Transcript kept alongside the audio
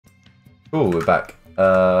Oh, we're back. What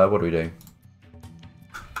are we doing?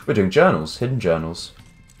 We're doing journals, hidden journals.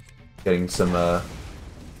 Getting some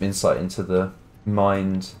insight into the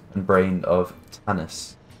mind and brain of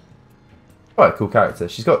Tannis. Quite a cool character.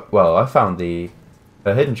 She's got, well, I found her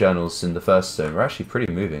hidden journals in the first zone were actually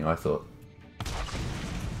pretty moving, I thought.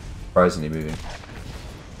 Surprisingly moving. In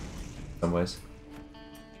some ways. I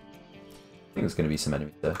think there's going to be some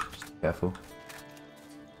enemies there, just be careful.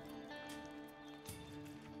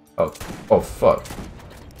 Oh fuck.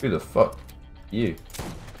 Who the fuck? You.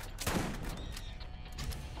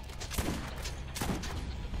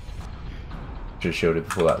 Should have shielded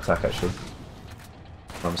before that attack, actually.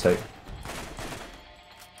 My mistake.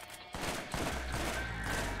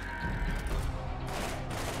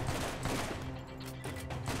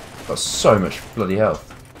 Got so much bloody health.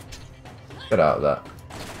 Get out of that.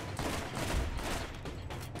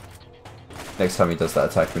 Next time he does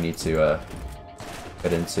that attack, we need to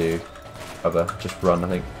get into cover. Just run, I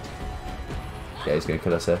think. Yeah, he's going to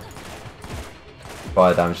kill us here.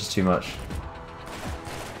 Fire damage is too much.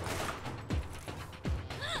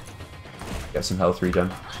 Get some health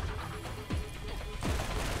regen.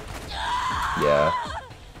 Yeah.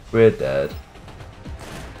 We're dead.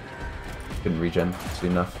 Couldn't regen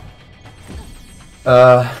soon enough.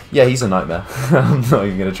 Yeah, he's a nightmare. I'm not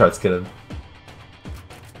even going to try to kill him.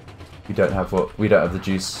 We don't have the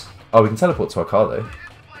juice. Oh, we can teleport to our car though.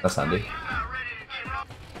 That's handy.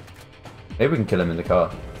 Maybe we can kill him in the car.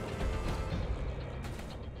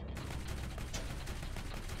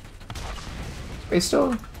 But he's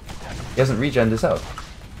still... He hasn't regened his health.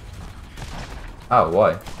 Oh,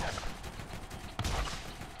 why?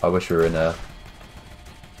 I wish we were in a...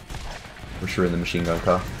 Wish we were in the machine gun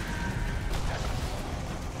car.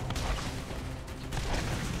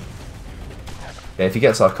 Yeah, if he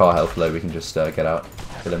gets our car health low, we can just get out,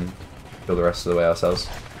 kill him, kill the rest of the way ourselves.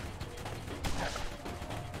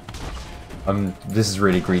 This is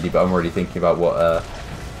really greedy, but I'm already thinking about what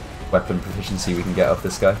weapon proficiency we can get off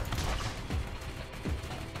this guy.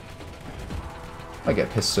 Might get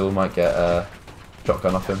pistol, might get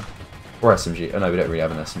shotgun off him, or SMG. Oh no, we don't really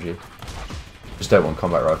have an SMG. Just don't want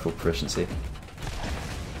combat rifle proficiency.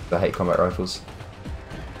 I hate combat rifles.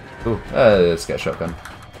 Ooh, let's get a shotgun.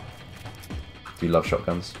 Do love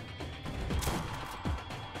shotguns.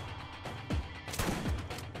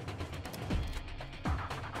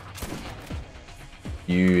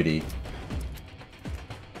 Beauty.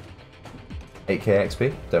 8k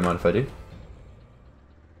XP, don't mind if I do.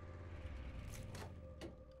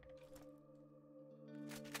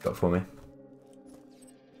 Got for me.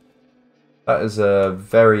 That is a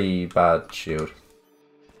very bad shield.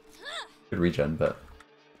 Good regen, but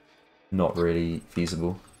not really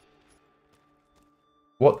feasible.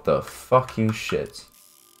 What the fucking shit?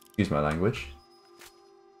 Excuse my language.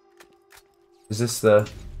 Is this the...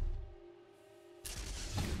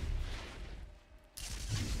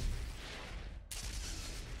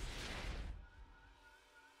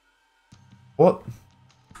 What?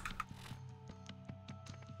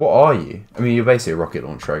 What are you? I mean, you're basically a rocket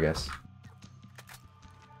launcher, I guess.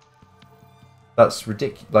 That's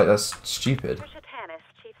ridiculous. Like, that's stupid.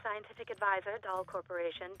 Scientific Advisor, Dahl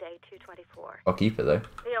Corporation, Day 224. I'll keep it though.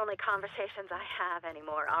 The only conversations I have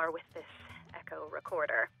anymore are with this echo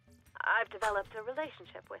recorder. I've developed a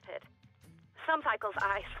relationship with it. Some cycles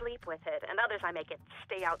I sleep with it, and others I make it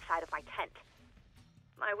stay outside of my tent.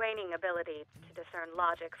 My waning ability to discern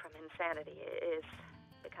logic from insanity is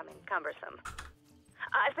becoming cumbersome.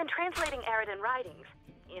 I've been translating Eridan writings,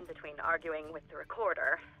 in between arguing with the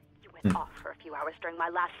recorder. You went off for a few hours during my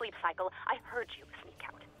last sleep cycle. I heard you sneak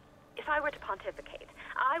out. If I were to pontificate,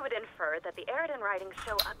 I would infer that the Eridan writings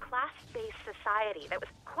show a class-based society that was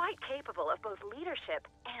quite capable of both leadership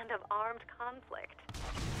and of armed conflict.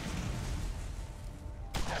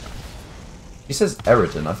 He says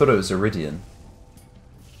Eridan, I thought it was Iridian.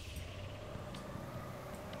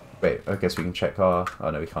 Wait, I guess we can check our... Oh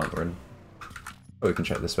no, we can't, we're in... Oh, we can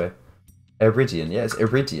check this way. Iridian, yeah, it's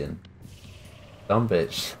Iridian. Dumb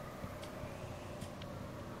bitch.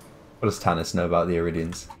 What does Tannis know about the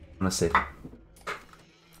Iridians? Let's see.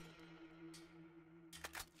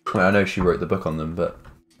 Well, I know she wrote the book on them, but...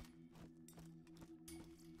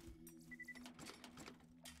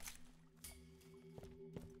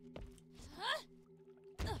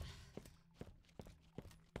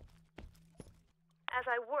 As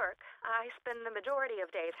I work, I spend the majority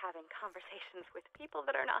of days having conversations with people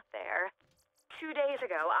that are not there. 2 days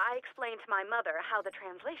ago, I explained to my mother how the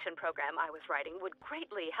translation program I was writing would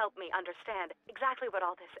greatly help me understand exactly what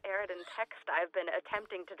all this Eridan text I've been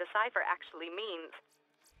attempting to decipher actually means.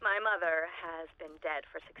 My mother has been dead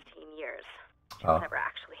for 16 years. She was never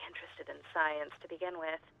actually interested in science to begin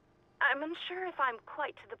with. I'm unsure if I'm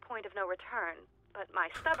quite to the point of no return, but my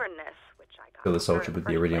stubbornness, which I got Kill the soldier with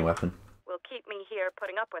the iridium weapon. will keep me here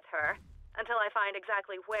putting up with her until I find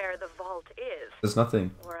exactly where the vault is. There's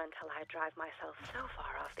nothing. Or until I drive myself so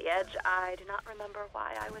far off the edge, I do not remember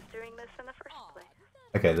why I was doing this in the first place.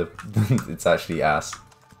 Okay, it's actually ass.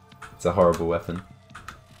 It's a horrible weapon.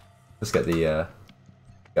 Let's get the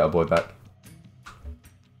get our boy back.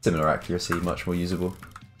 Similar accuracy, much more usable.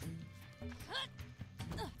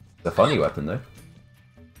 It's a funny weapon though.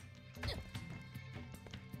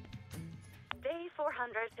 Day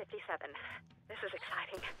 457. This is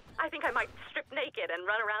exciting. I think I might strip naked and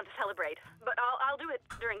run around to celebrate, but I'll do it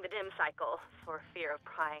during the dim cycle for fear of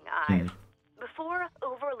prying eyes. Before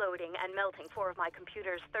overloading and melting 4 of my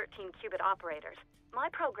computer's 13-qubit operators, my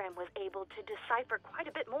program was able to decipher quite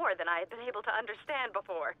a bit more than I had been able to understand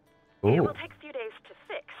before. Ooh. It will take a few days to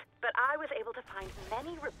fix, but I was able to find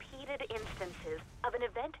many repeated instances of an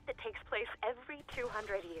event that takes place every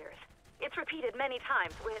 200 years. It's repeated many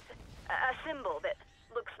times with a symbol that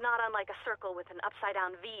looks not unlike a circle with an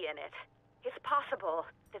upside-down V in it. It's possible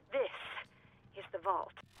that this is the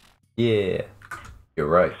vault. Yeah, you're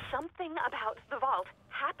right. Something about the vault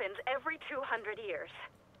happens every 200 years.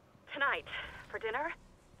 Tonight, for dinner,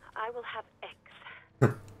 I will have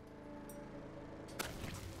eggs.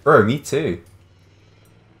 Bro, me too.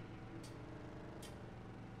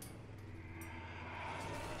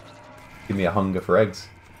 Give me a hunger for eggs.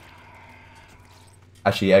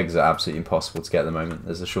 Actually, eggs are absolutely impossible to get at the moment.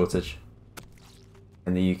 There's a shortage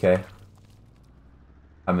in the UK. I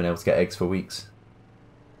haven't been able to get eggs for weeks.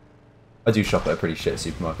 I do shop at a pretty shit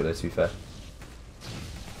supermarket though, to be fair.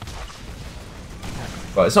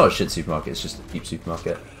 Well, it's not a shit supermarket, it's just a cheap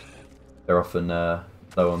supermarket. They're often low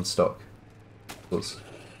on stock. Of course.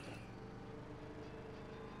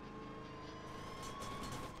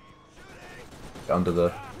 Under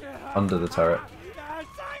the turret.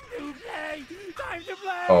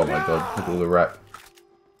 Oh my god, look at all the rack.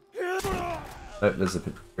 Nope, there's a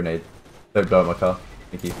grenade. Don't blow up my car.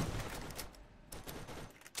 Thank you.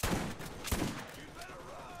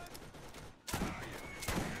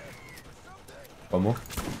 One more.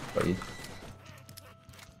 Got you.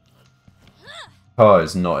 Car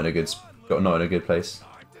is not in a good place.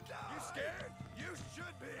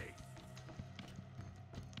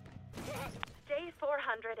 Day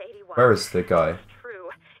 481. Where is the guy? It's true.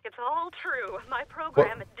 It's all true. My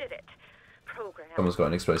program did it. Someone's got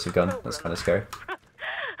an explosive gun. That's kind of scary.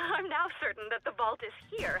 I'm now certain that the vault is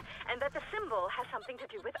here, and that the symbol has something to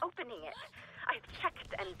do with opening it. I've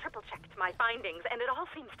checked and triple-checked my findings, and it all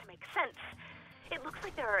seems to make sense. It looks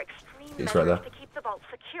like there are extreme measures to keep the vault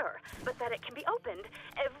secure, but that it can be opened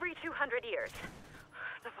every 200 years.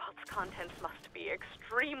 The vault's contents must be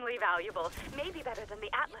extremely valuable, maybe better than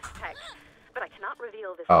the Atlas tech. But I cannot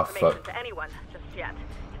reveal this information to anyone just yet.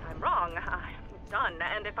 If I'm wrong, I'm done,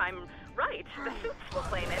 and if I'm right, the suits will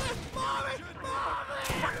claim it.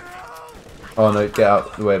 Oh no, get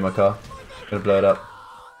out the way of my car. I'm gonna blow it up.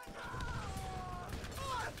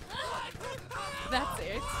 That's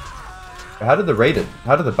it. How did the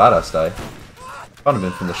badass die? Can't have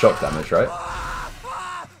been from the shock damage, right?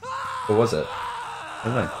 Or was it? I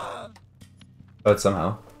don't know. Oh, it's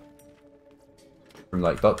somehow. From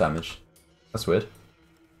like dot damage. That's weird.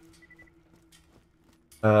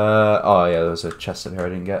 Oh yeah, there was a chest up here I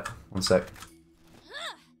didn't get. One sec.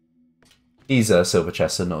 These silver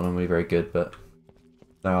chests are not normally very good, but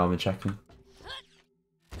no harm in checking.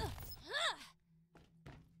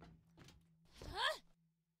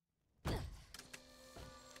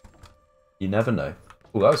 You never know.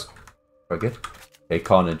 Oh, that was quite good. Okay,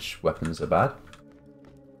 carnage weapons are bad.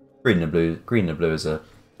 Green and blue is a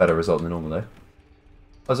better result than normal though. Oh,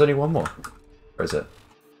 there's only one more. Where is it?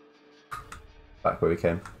 Back where we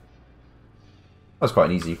came. That was quite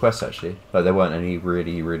an easy quest actually. Like there weren't any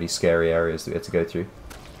really scary areas that we had to go through.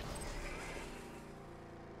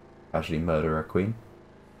 Actually murder a queen.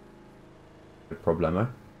 Good problemo.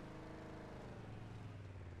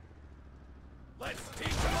 Let's teach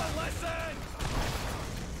them a lesson.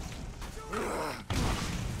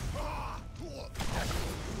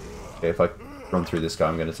 Okay, if I run through this guy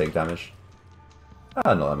I'm gonna take damage.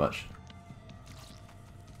 Ah, not that much.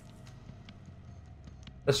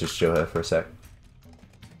 Let's just chill here for a sec.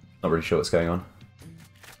 Not really sure what's going on.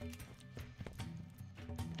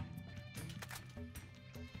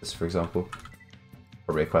 This, for example.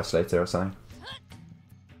 Probably a quest later or something.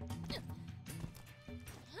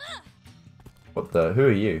 What the? Who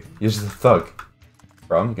are you? You're just a thug.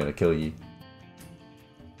 Bro, I'm gonna kill you.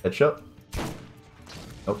 Headshot?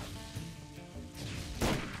 Nope.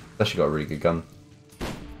 Actually got a really good gun.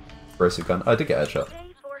 corrosive gun. I did get a headshot. Day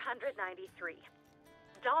 493.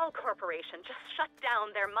 Dahl Corporation just shut down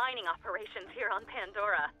their mining operations here on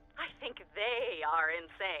Pandora. I think they are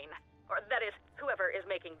insane. Or that is, whoever is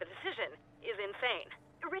making the decision is insane.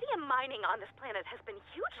 Iridium mining on this planet has been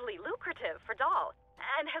hugely lucrative for Dahl,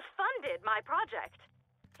 and has funded my project.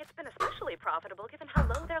 It's been especially profitable given how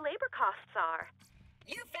low their labor costs are.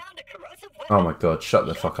 You found a corrosive weapon. Oh my god, shut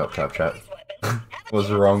the fuck up, Claptrap. What's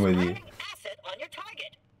wrong with you?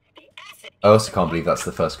 I also can't believe that's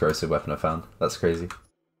the first corrosive weapon I found. That's crazy.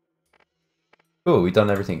 Cool, we've done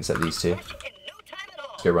everything except these two.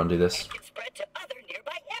 Let's go run do this. I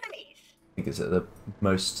think it's at the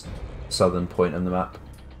most southern point on the map.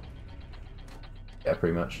 Yeah,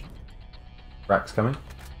 pretty much. Rack's coming.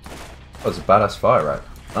 Oh, it's a badass fire rack.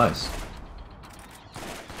 Nice.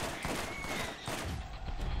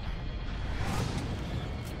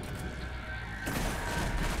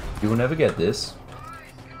 You will never get this.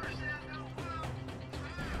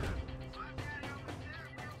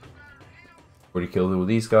 Already killed all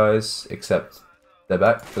these guys, except they're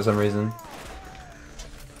back for some reason.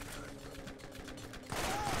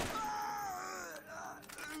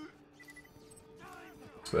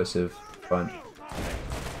 Explosive, fine.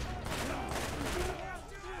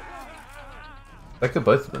 I killed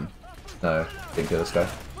both of them. No, didn't kill this guy.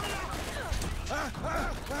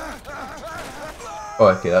 Oh,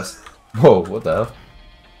 okay, that's... Whoa, what the hell?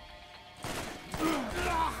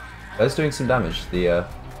 That's doing some damage, the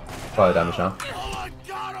fire damage now.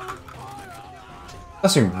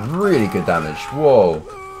 That's doing really good damage. Whoa.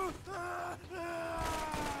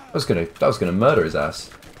 That was gonna murder his ass.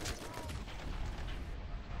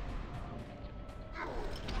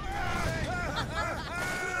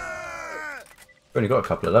 We've only got a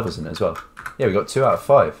couple of levels in it as well. Yeah, we got 2 out of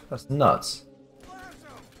 5. That's nuts.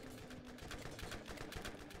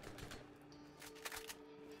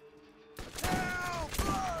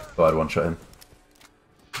 Oh, I'd one-shot him.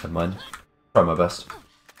 Never mind. Try my best.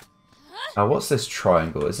 Now, what's this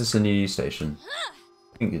triangle? Is this a new station?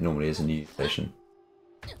 I think it normally is a new station.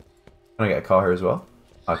 Can I get a car here as well?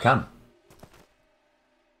 I can.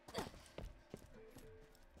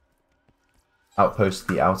 Outpost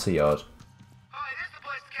the outer yard.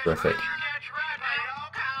 Terrific.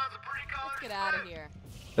 Let's get out of here.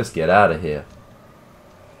 Let's get out of here.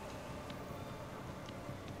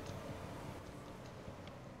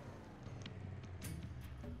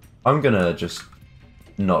 I'm gonna just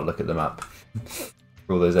not look at the map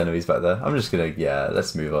for all those enemies back there. I'm just gonna, yeah,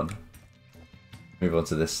 let's move on. Move on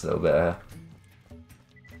to this little bit here.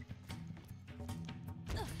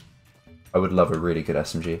 I would love a really good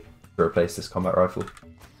SMG to replace this combat rifle.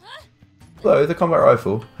 Although the combat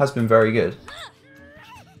rifle has been very good.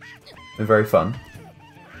 Been very fun.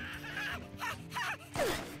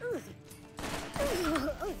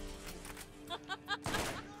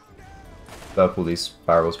 Blow up all these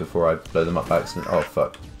barrels before I blow them up by accident. Oh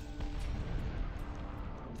fuck.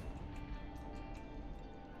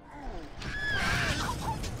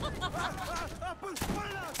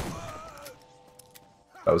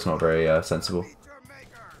 That was not very sensible.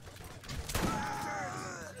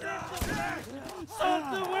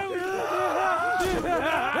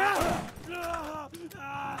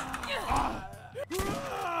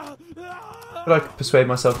 Could I persuade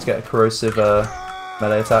myself to get a corrosive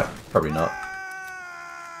melee attack? Probably not.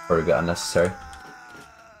 Probably a bit unnecessary.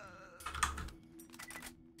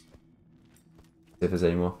 See if there's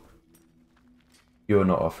any more. You're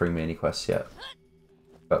not offering me any quests yet.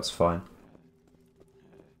 That's fine.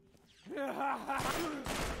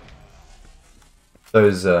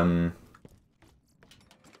 Those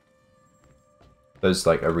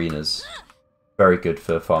like arenas, very good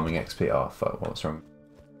for farming XP. Oh fuck, what's wrong?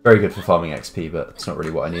 Very good for farming XP, but it's not really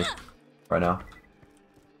what I need right now.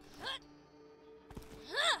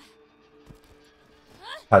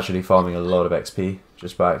 Casually farming a lot of XP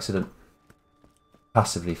just by accident.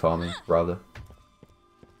 Passively farming, rather.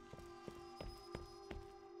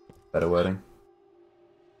 Better wording.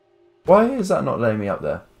 Why is that not letting me up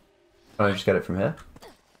there? Can I just get it from here?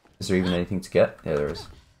 Is there even anything to get? Yeah, there is.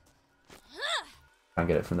 Can't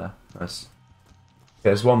get it from there. Nice. Okay,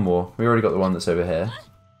 there's one more. We already got the one that's over here.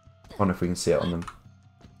 I wonder if we can see it on them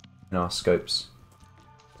in our scopes.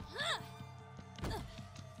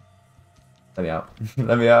 Let me out.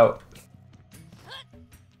 Let me out.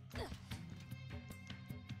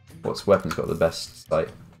 What's weapons got the best sight?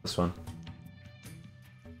 This one.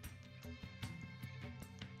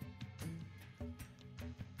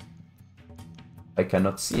 I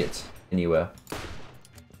cannot see it anywhere.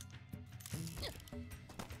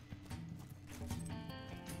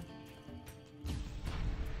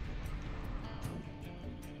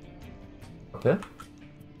 Up here?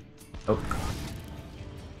 Oh.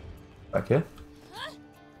 Back here?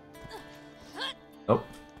 Nope.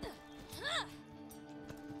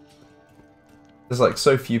 There's like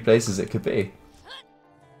so few places it could be.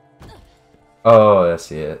 Oh, I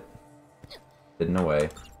see it. Hidden away.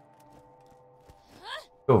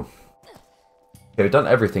 Cool. Okay, we've done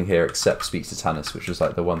everything here except speak to Tannis, which was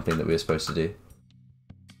like the one thing that we were supposed to do.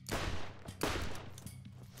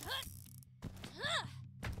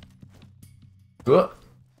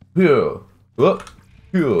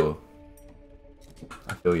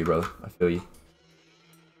 I feel you, brother. I feel you.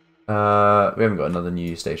 We haven't got another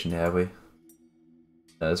new station here, have we?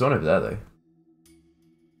 There's one over there, though.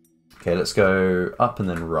 Okay, let's go up and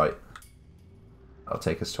then right. That'll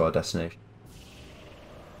take us to our destination.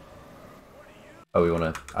 Oh, we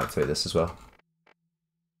want to activate this as well.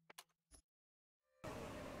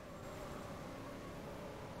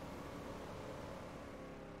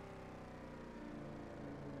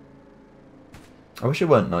 I wish it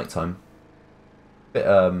weren't nighttime.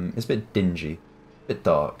 It's a bit dingy, a bit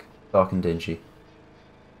dark and dingy.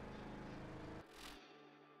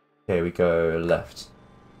 Okay, we go left,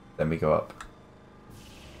 then we go up.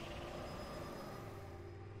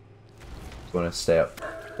 We want to stay up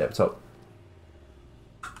top.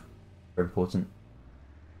 Very important.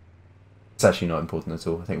 It's actually not important at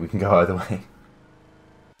all. I think we can go either way.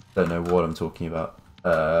 Don't know what I'm talking about.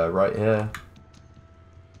 Right here.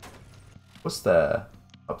 What's there?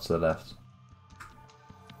 Up to the left.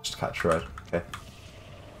 Just catch a ride. Okay.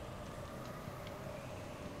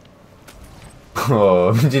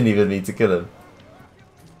 Oh, we didn't even need to kill him.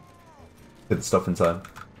 Couldn't stop in time.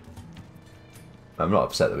 I'm not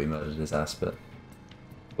upset that we murdered his ass, but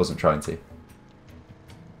wasn't trying to.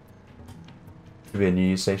 Could be a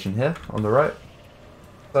new station here on the right.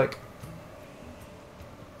 Like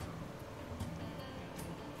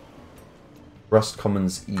Rust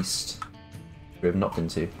Commons East. We have not been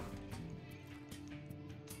to.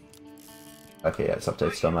 Okay, yeah, it's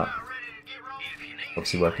updated on that.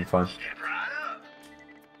 Obviously working fine.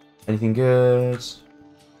 Anything good?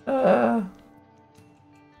 How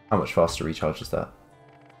much faster recharge is that?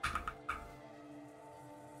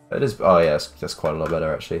 It is. Oh yeah, that's quite a lot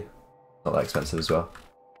better actually. Not that expensive as well.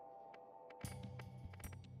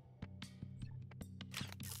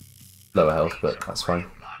 Lower health, but that's fine.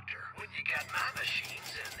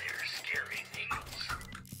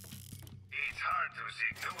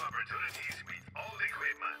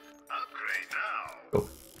 Cool.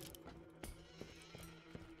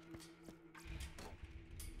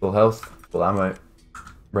 Full health, full ammo,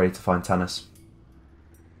 ready to find Tannis.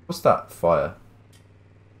 What's that fire?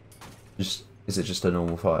 Is it just a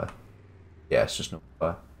normal fire? Yeah, it's just normal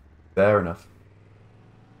fire. Fair enough.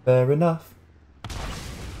 Fair enough.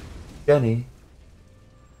 Jenny.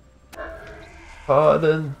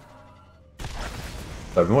 Pardon.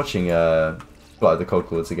 So I've been watching Flight of the Cold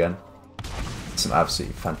Chords again. Some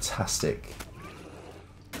absolutely fantastic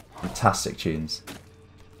tunes.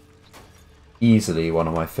 Easily one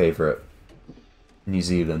of my favourite New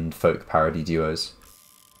Zealand folk parody duos.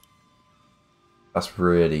 That's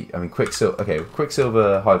really, I mean, Quicksilver. Okay,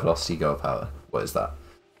 Quicksilver, High Velocity, Girl Power. What is that?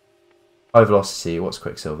 High Velocity. What's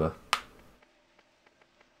Quicksilver?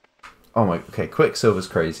 Oh my. Okay, Quicksilver's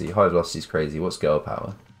crazy. High Velocity's crazy. What's Girl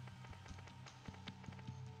Power?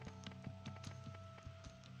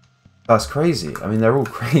 That's crazy. I mean, they're all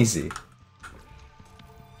crazy.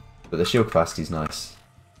 But the shield capacity's nice.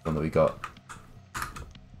 The one that we got.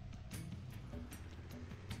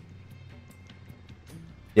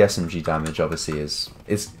 The SMG damage obviously is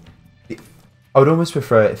I would almost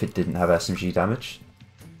prefer it if it didn't have SMG damage,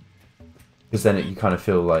 because then you kind of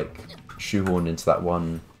feel like shoehorned into that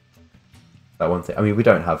one thing. I mean, we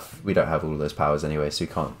don't have all of those powers anyway, so we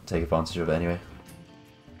can't take advantage of it anyway.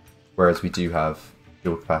 Whereas we do have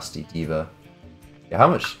shield capacity, Diva. Yeah, how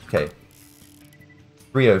much? Okay,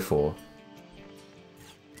 304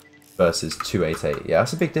 versus 288. Yeah,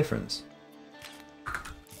 that's a big difference.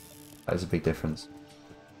 That is a big difference.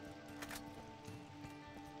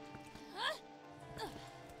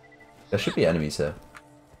 There should be enemies here.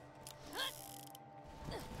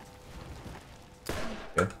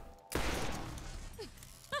 Okay.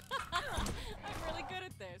 I'm really good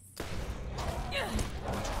at this.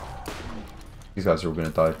 These guys are all going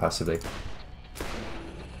to die passively. I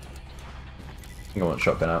think I want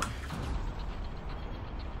shotgun out.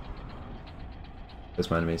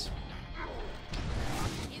 There's my enemies.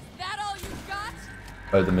 Is that all you got?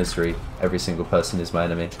 Oh, the misery. Every single person is my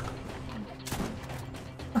enemy.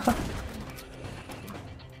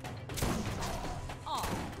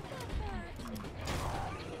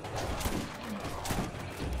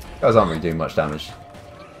 Guys aren't really doing much damage.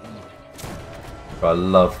 But I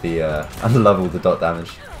love the I love all the dot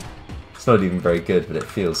damage. It's not even very good, but it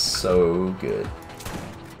feels so good.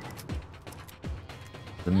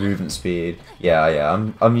 The movement speed.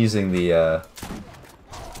 Yeah, I'm using the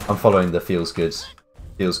I'm following the feels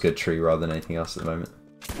good tree rather than anything else at the moment.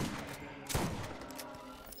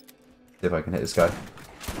 See if I can hit this guy.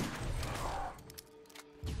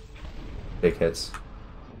 Big hits.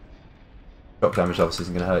 Shock damage obviously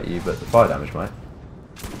isn't going to hurt you, but the fire damage might.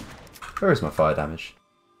 Where is my fire damage?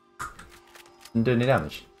 Didn't do any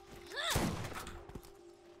damage.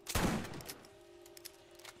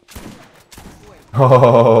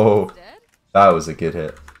 Oh, that was a good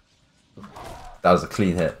hit. That was a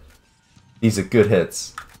clean hit. These are good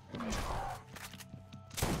hits.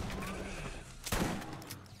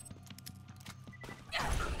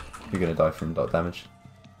 You're gonna die from dot damage.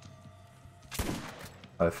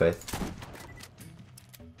 I have faith.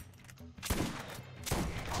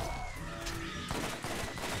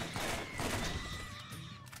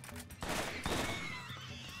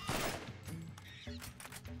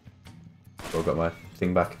 I've got my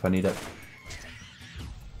thing back if I need it.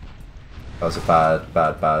 That was a bad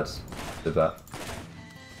did that.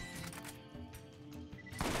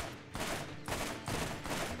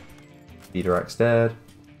 Peter Axe dead.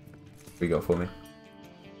 What you got for me?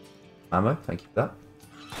 Ammo, thank you for that.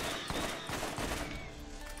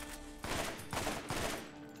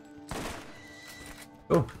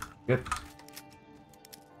 Oh, good.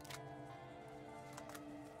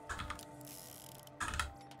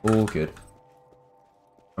 All good.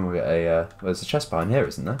 And we'll get a, well, there's a chest behind here,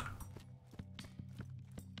 isn't there?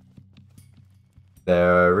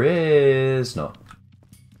 There is not.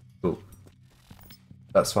 Cool.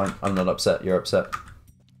 That's fine. I'm not upset. You're upset.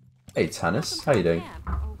 Hey, Tannis. How you doing?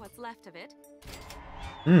 Or what's left of it.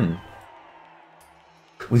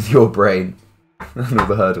 With your brain. And all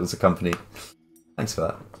the hurdles accompanied. Thanks for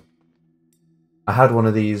that. I had one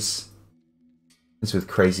of these. It's with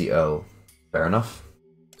Crazy Earl. Fair enough.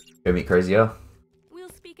 Go meet Crazy Earl. We'll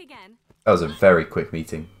speak again. That was a very quick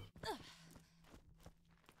meeting.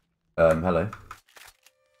 Hello.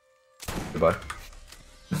 Goodbye.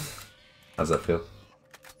 How's that feel?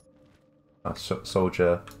 Oh,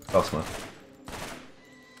 soldier plasma.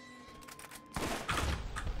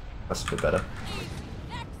 That's a bit better.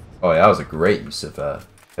 Oh yeah, that was a great use of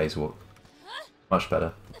phase walk. Much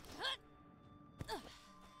better.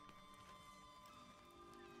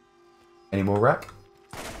 Any more rack?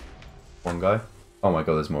 One guy. Oh my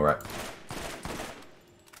god, there's more rack.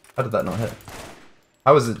 How did that not hit?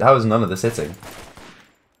 How is it? How is none of this hitting?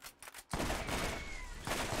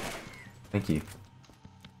 Thank you.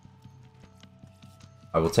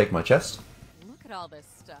 I will take my chest. Look at all this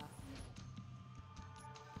stuff.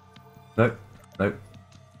 Nope. Nope.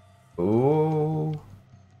 Ooh.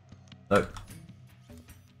 Nope.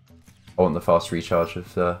 I want the fast recharge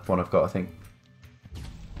of the one I've got, I think.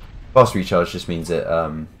 Fast recharge just means it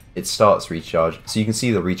starts recharge. So you can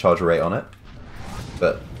see the recharge rate on it.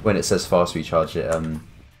 But when it says fast recharge, it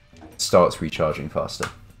starts recharging faster.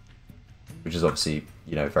 Which is obviously,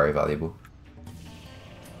 you know, very valuable.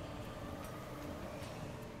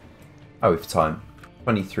 Oh, we have time.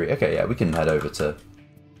 23. Okay, yeah, we can head over to...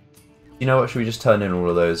 You know what, should we just turn in all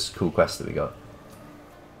of those cool quests that we got?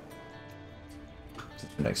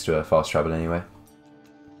 Next to a fast travel anyway.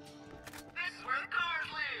 This is where the cars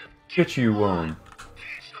live. Get you one.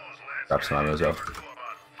 Teach those lads Grab some ammo as well. about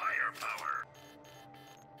firepower.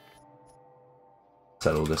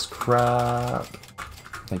 Sell all this crap.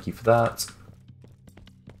 Thank you for that.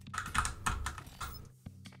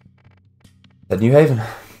 Head New Haven.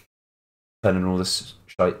 Turn in all this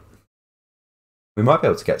shite. We might be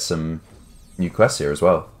able to get some new quests here as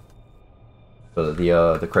well. For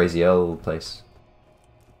the Crazy L place.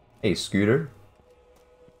 Hey, Scooter.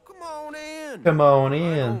 Come on in. Come on I ain't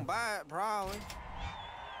in. gonna buy it, probably.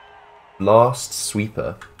 Blast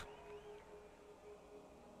Sweeper.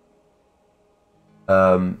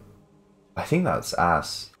 I think that's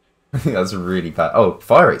ass. I think that's really bad. Oh,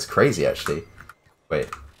 fire rate's crazy actually. Wait.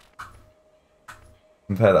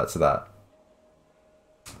 Compare that to that.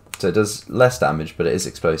 So it does less damage, but it is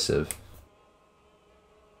explosive.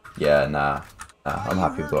 Yeah, nah. I'm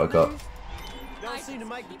happy with what I got. Don't seem to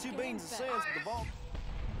make the two beans of sense with the ball.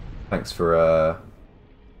 Thanks for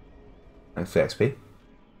XP.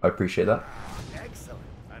 I appreciate that. Excellent.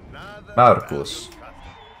 Another Marcos. valuable customer.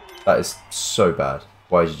 That is so bad.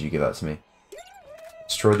 Why did you give that to me?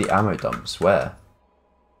 Destroy the ammo dumps. Where?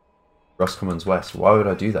 Roscommons West. Why would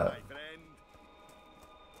I do that? My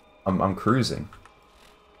friend. I'm cruising.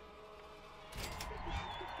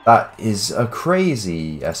 That is a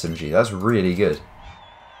crazy SMG. That's really good.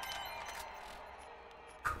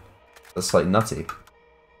 That's like nutty.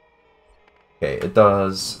 Okay, it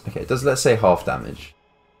does. Okay, it does. Let's say half damage,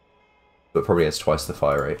 but probably has twice the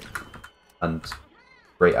fire rate and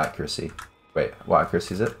great accuracy. Wait, what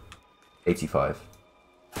accuracy is it? 85.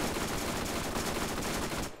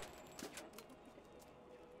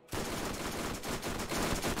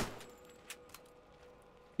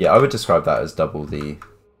 Yeah, I would describe that as double the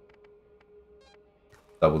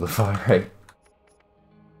fire rate.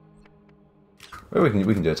 Well, we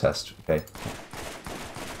can do a test. Okay.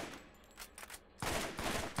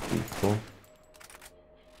 Cool.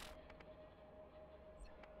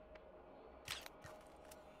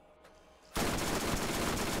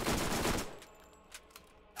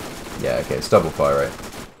 Yeah, okay, it's double fire rate.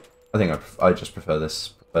 I think I just prefer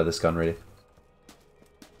this gun really.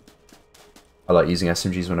 I like using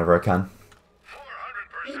SMGs whenever I can.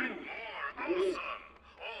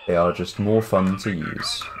 They are just more fun to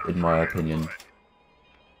use, in my opinion.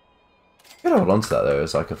 I'm gonna hold on to that though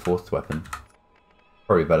as like a fourth weapon.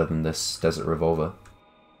 Probably better than this desert revolver.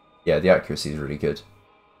 Yeah, the accuracy is really good.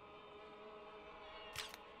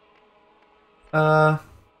 I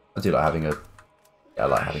do like having a... Yeah, I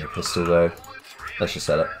like having a pistol though. Let's just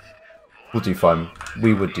sell it. We'll do fine.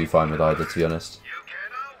 We would do fine with either, to be honest.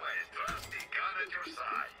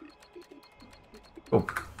 Cool.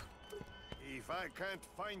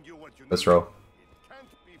 Let's roll.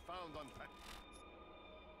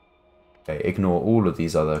 Okay, ignore all of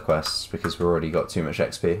these other quests because we've already got too much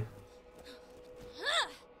XP.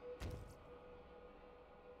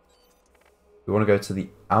 We want to go to the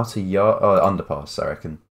outer yard, underpass, I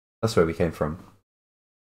reckon. That's where we came from.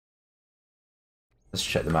 Let's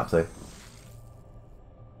check the map though.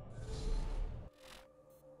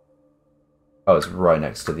 Oh, it's right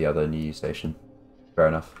next to the other new station. Fair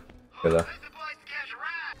enough. Go there.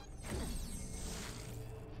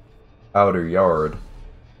 Outer yard.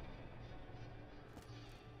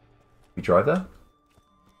 We drive there?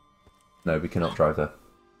 No, we cannot drive there.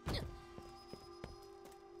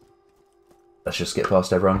 Let's just get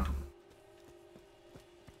past everyone.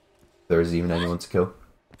 There isn't even anyone to kill.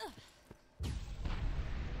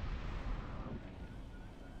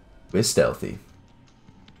 We're stealthy.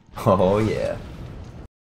 Oh yeah.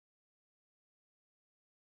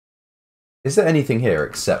 Is there anything here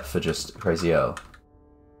except for just Crazy Earl?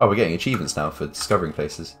 Oh, we're getting achievements now for discovering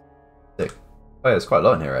places. Sick. Oh yeah, there's quite a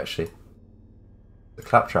lot in here actually. The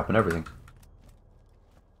claptrap and everything.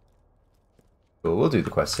 Cool, we'll do the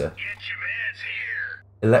quest here.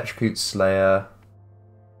 Electrocute Slayer.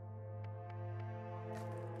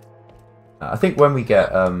 I think when we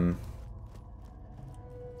get oh,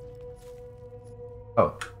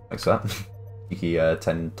 thanks for that. Cheeky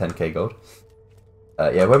 10k gold.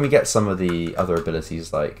 Yeah, when we get some of the other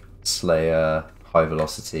abilities like Slayer, High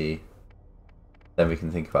Velocity, then we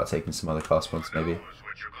can think about taking some other class ones maybe.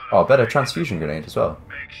 Oh, better transfusion grenade as well.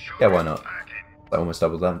 Yeah, why not? That almost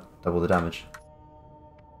double the damage.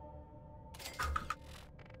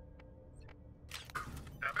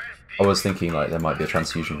 I was thinking like there might be a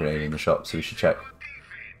transfusion grenade in the shop, so we should check.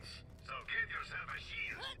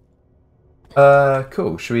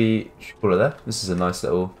 Cool. Should we call it there? This is a nice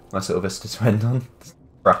little vista to end on.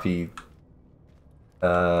 Crappy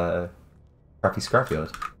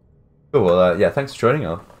scrapyard. Cool. Well, yeah. Thanks for joining.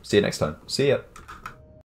 I'll see you next time. See ya.